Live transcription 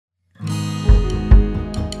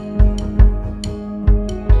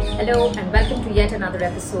Hello and welcome to yet another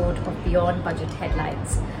episode of Beyond Budget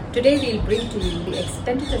Headlines. Today we'll bring to you the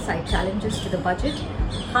expenditure side challenges to the budget,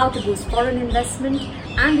 how to boost foreign investment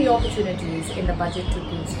and the opportunities in the budget to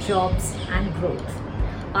boost jobs and growth.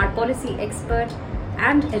 Our policy expert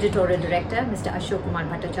and editorial director, Mr. A K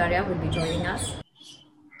Bhattacharya, will be joining us.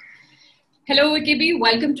 Hello, A K,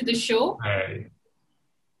 welcome to the show. Hi.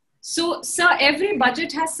 So, sir, every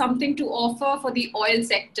budget has something to offer for the oil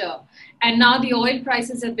sector. And now the oil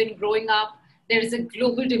prices have been growing up. There is a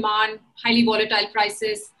global demand, highly volatile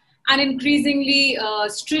prices, and increasingly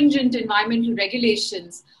stringent environmental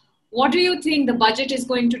regulations. What do you think the budget is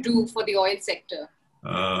going to do for the oil sector?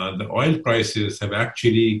 The oil prices have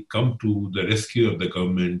actually come to the rescue of the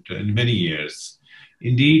government in many years.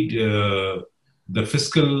 Indeed, the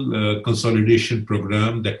fiscal consolidation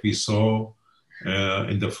program that we saw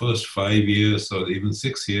in the first 5 years or even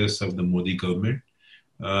 6 years of the Modi government,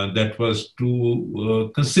 that was to a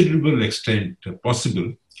considerable extent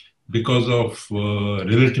possible because of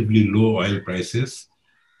relatively low oil prices.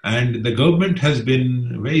 And the government has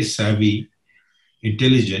been very savvy,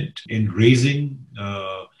 intelligent in raising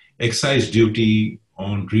excise duty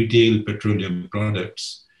on retail petroleum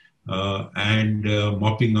products and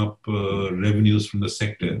mopping up revenues from the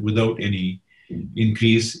sector without any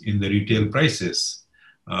increase in the retail prices.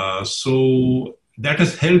 So that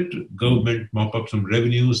has helped government mop up some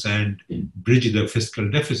revenues and bridge the fiscal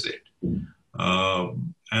deficit.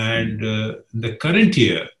 And the current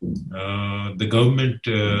year, the government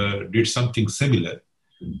did something similar.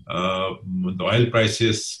 The oil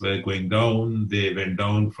prices were going down. They went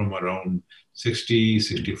down from around $60,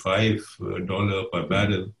 $65 per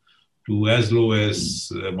barrel to as low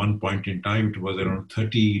as one point in time, it was around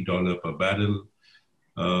 $30 per barrel.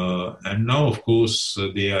 And now, of course,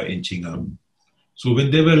 they are inching up. So when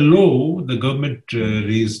they were low, the government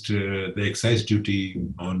raised the excise duty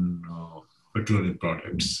on petroleum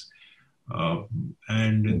products.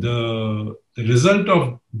 And the result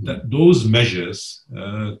of those measures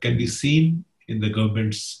can be seen in the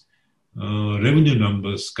government's revenue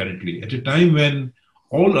numbers currently, at a time when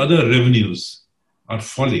all other revenues are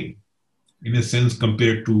falling, in a sense,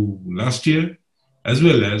 compared to last year, as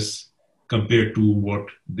well as compared to what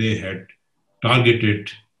they had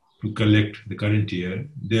targeted to collect the current year.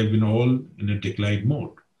 They have been all in a decline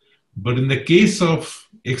mode. But in the case of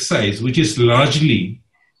excise, which is largely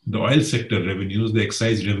the oil sector revenues, the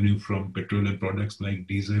excise revenue from petroleum products like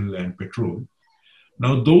diesel and petrol,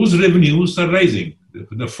 now those revenues are rising.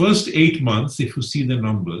 The first 8 months, if you see the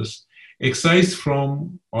numbers, excise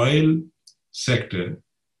from oil sector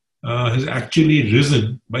has actually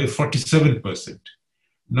risen by 47%.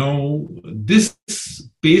 Now, this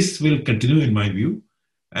pace will continue in my view,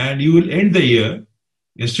 and you will end the year,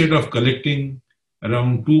 instead of collecting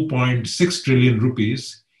around 2.6 trillion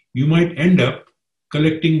rupees, you might end up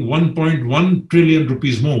collecting 1.1 trillion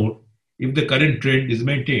rupees more if the current trend is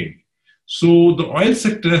maintained. So the oil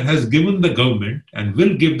sector has given the government and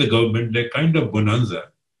will give the government a kind of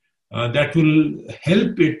bonanza that will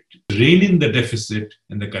help it rein in the deficit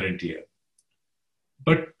in the current year.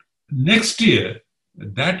 But next year,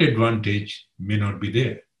 that advantage may not be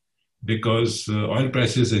there because oil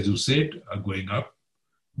prices, as you said, are going up.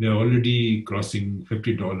 They're already crossing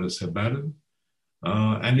 $50 a barrel.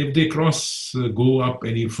 And if they go up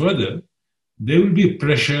any further, there will be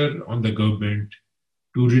pressure on the government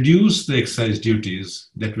to reduce the excise duties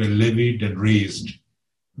that were levied and raised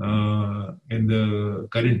in the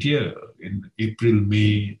current year. In April,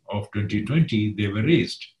 May of 2020, they were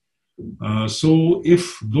raised. So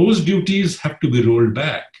if those duties have to be rolled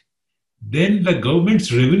back, then the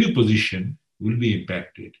government's revenue position will be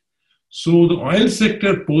impacted. So the oil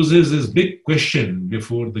sector poses this big question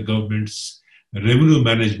before the government's revenue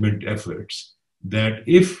management efforts, that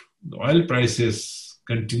if the oil prices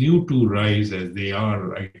continue to rise as they are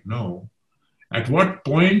right now, at what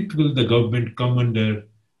point will the government come under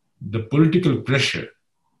the political pressure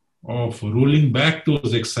of rolling back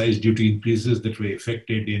those excise duty increases that were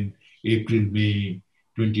effected in April, May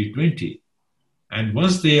 2020? And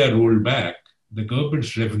once they are rolled back, the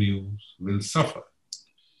government's revenues will suffer.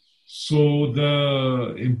 So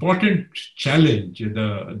the important challenge,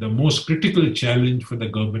 the most critical challenge for the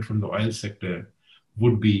government from the oil sector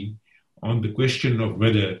would be on the question of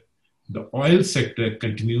whether the oil sector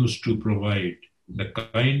continues to provide the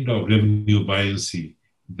kind of revenue buoyancy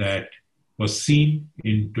that was seen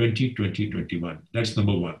in 2020-21. That's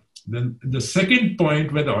number one. Then the second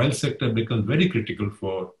point where the oil sector becomes very critical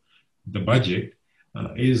for the budget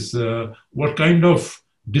is what kind of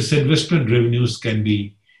disinvestment revenues can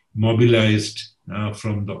be mobilized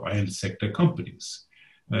from the oil sector companies.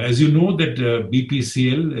 As you know, that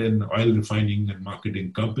BPCL, an oil refining and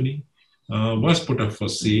marketing company, was put up for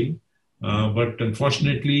sale. But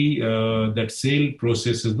unfortunately, that sale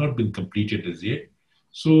process has not been completed as yet.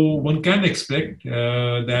 So one can expect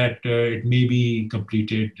that it may be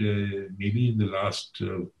completed maybe in the last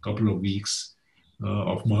couple of weeks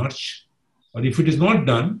of March. Or if it is not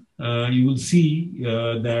done, you will see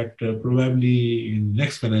that probably in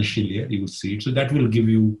next financial year, you will see it. So that will give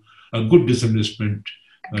you a good disinvestment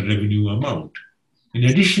revenue amount. In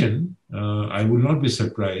addition, I will not be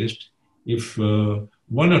surprised if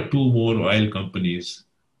one or two more oil companies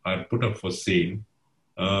are put up for sale,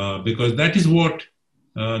 because that is what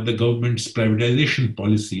the government's privatization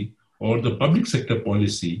policy or the public sector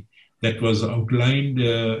policy that was outlined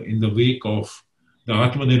in the wake of the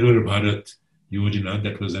Atmanirbhar Bharat Yojana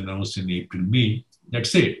that was announced in April, May.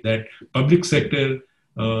 That's it, that public sector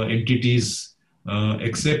entities,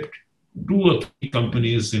 except two or three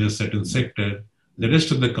companies in a certain sector, the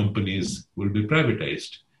rest of the companies will be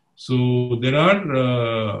privatized. So there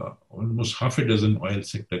are almost half a dozen oil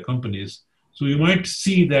sector companies. So you might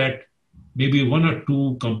see that maybe one or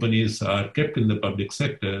two companies are kept in the public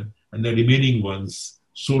sector and the remaining ones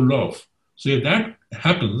sold off. So if that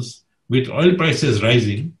happens, with oil prices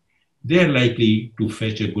rising, they are likely to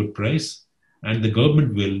fetch a good price and the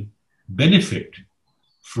government will benefit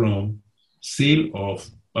from sale of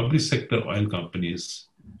public sector oil companies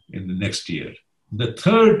in the next year. The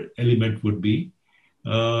third element would be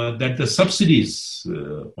that the subsidies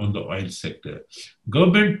on the oil sector.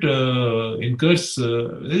 Government incurs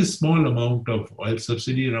a very small amount of oil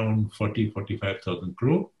subsidy, around 45,000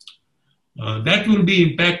 crore. That will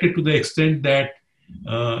be impacted to the extent that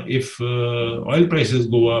if oil prices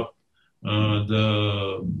go up,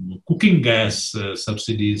 the cooking gas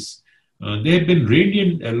subsidies, they have been reined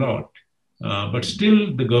in a lot. But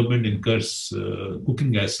still, the government incurs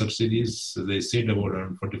cooking gas subsidies, as I said, about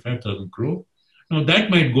around 45,000 crore. Now, that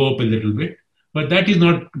might go up a little bit, but that is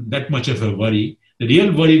not that much of a worry. The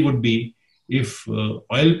real worry would be if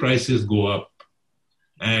oil prices go up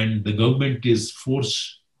and the government is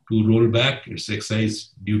forced to roll back its excise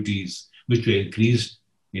duties, which were increased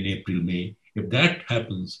in April, May. If that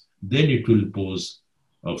happens, then it will pose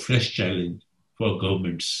a fresh challenge for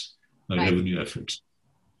government's revenue efforts.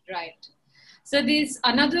 Right. So there's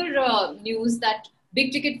another news that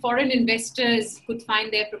big ticket foreign investors could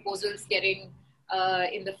find their proposals getting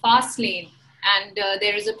in the fast lane. And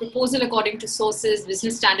there is a proposal, according to sources,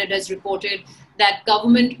 Business Standard has reported that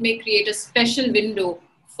government may create a special window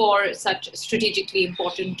for such strategically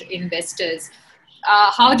important investors.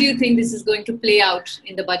 How do you think this is going to play out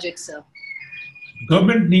in the budget, sir?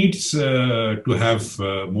 Government needs to have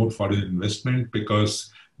more foreign investment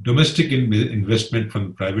because domestic investment from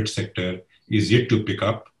the private sector is yet to pick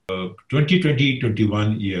up.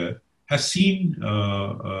 2020-21 year has seen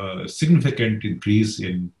a significant increase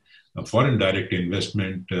in foreign direct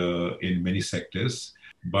investment in many sectors,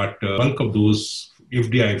 but bulk of those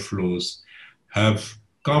FDI flows have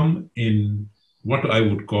come in what I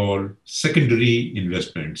would call secondary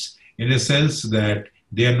investments, in a sense that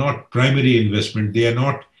they are not primary investment, they are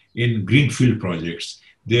not in greenfield projects.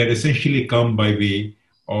 They are essentially come by way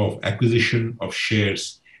of acquisition of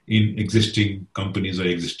shares in existing companies or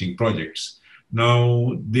existing projects.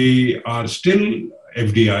 Now, they are still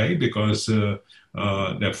FDI because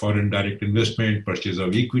they're foreign direct investment, purchase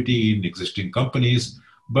of equity in existing companies,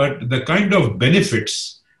 but the kind of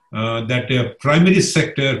benefits that a primary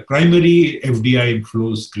sector, primary FDI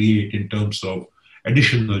inflows create in terms of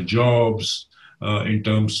additional jobs, in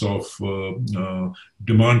terms of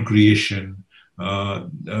demand creation,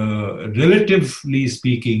 relatively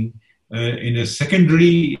speaking, in a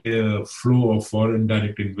secondary flow of foreign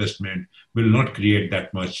direct investment will not create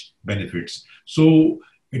that much benefits. So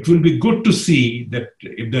it will be good to see that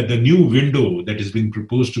if the new window that is being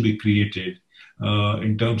proposed to be created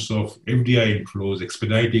in terms of FDI inflows,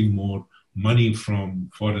 expediting more money from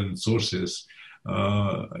foreign sources,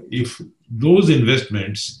 if those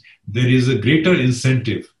investments, there is a greater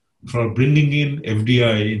incentive for bringing in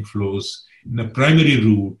FDI inflows in a primary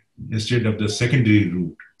route instead of the secondary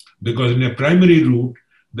route. Because in a primary route,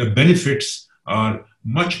 the benefits are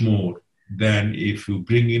much more than if you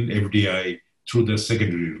bring in FDI through the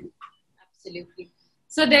secondary route. Absolutely.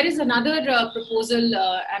 So there is another proposal,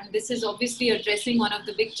 and this is obviously addressing one of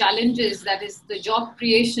the big challenges, that is the job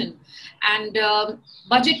creation. And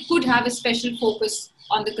budget could have a special focus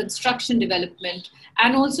on the construction development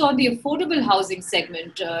and also on the affordable housing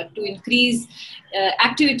segment to increase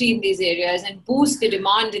activity in these areas and boost the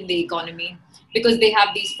demand in the economy, because they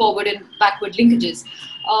have these forward and backward linkages.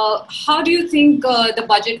 How do you think the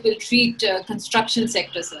budget will treat construction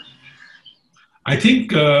sector, sir? I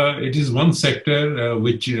think it is one sector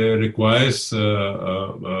which requires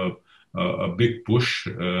a big push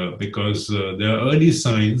because there are early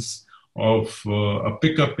signs of a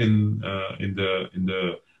pickup in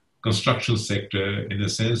the construction sector, in a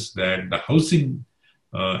sense that the housing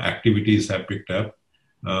activities have picked up.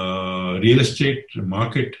 Real estate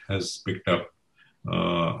market has picked up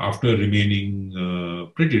after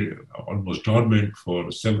remaining pretty almost dormant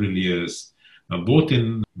for several years, both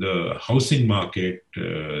in the housing market,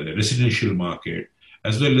 the residential market,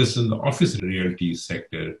 as well as in the office realty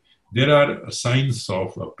sector. There are signs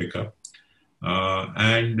of a pickup.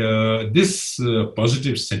 And this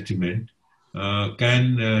positive sentiment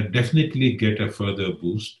can definitely get a further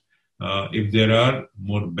boost if there are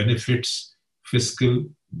more benefits, fiscal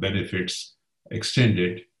benefits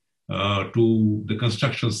extended to the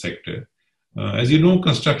construction sector. As you know,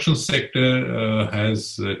 construction sector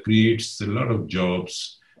creates a lot of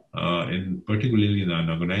jobs, particularly in the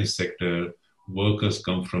unorganized sector. Workers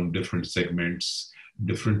come from different segments,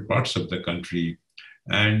 different parts of the country.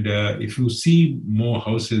 And if you see more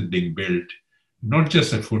houses being built, not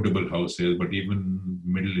just affordable houses, but even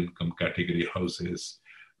middle income category houses,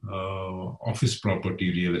 office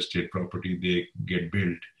property, real estate property, they get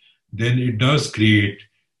built, then it does create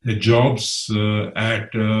the jobs at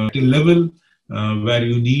a level where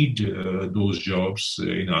you need those jobs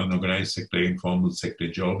in unorganized sector, informal sector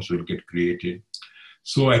jobs will get created.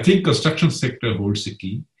 So I think construction sector holds the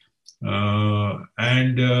key.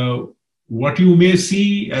 What you may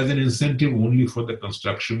see as an incentive only for the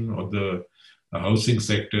construction or the housing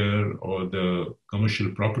sector or the commercial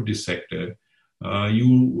property sector,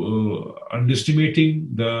 you underestimating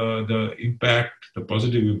the impact, the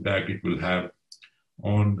positive impact it will have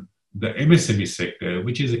on the MSME sector,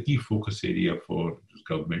 which is a key focus area for the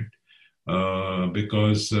government,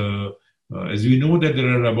 because as we know that there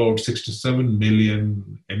are about 6 to 7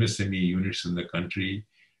 million MSME units in the country.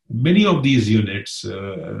 Many of these units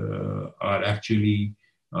are actually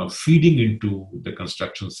feeding into the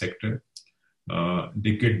construction sector.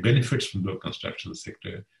 They get benefits from the construction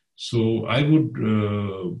sector. So I would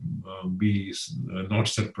be not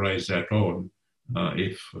surprised at all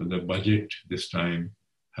if the budget this time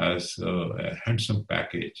has a handsome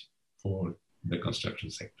package for the construction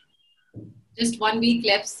sector. Just 1 week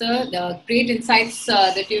left, sir. The great insights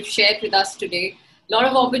that you've shared with us today. A lot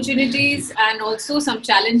of opportunities and also some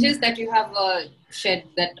challenges that you have shared,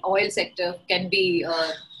 that oil sector can be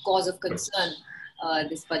a cause of concern,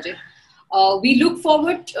 this budget. We look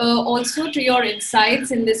forward also to your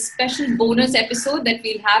insights in this special bonus episode that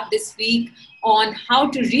we'll have this week on how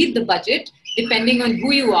to read the budget, depending on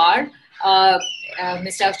who you are.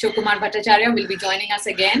 Mr. A K Bhattacharya will be joining us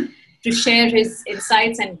again to share his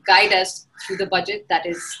insights and guide us through the budget that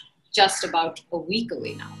is just about a week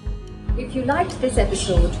away now. If you liked this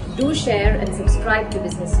episode, do share and subscribe to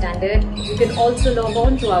Business Standard. You can also log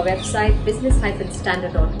on to our website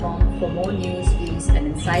business-standard.com for more news, views and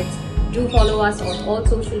insights. Do follow us on all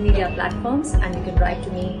social media platforms, and you can write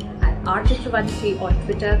to me at @Chakravanshi on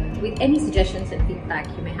Twitter with any suggestions and feedback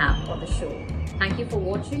you may have on the show. Thank you for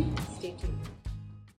watching. Stay tuned.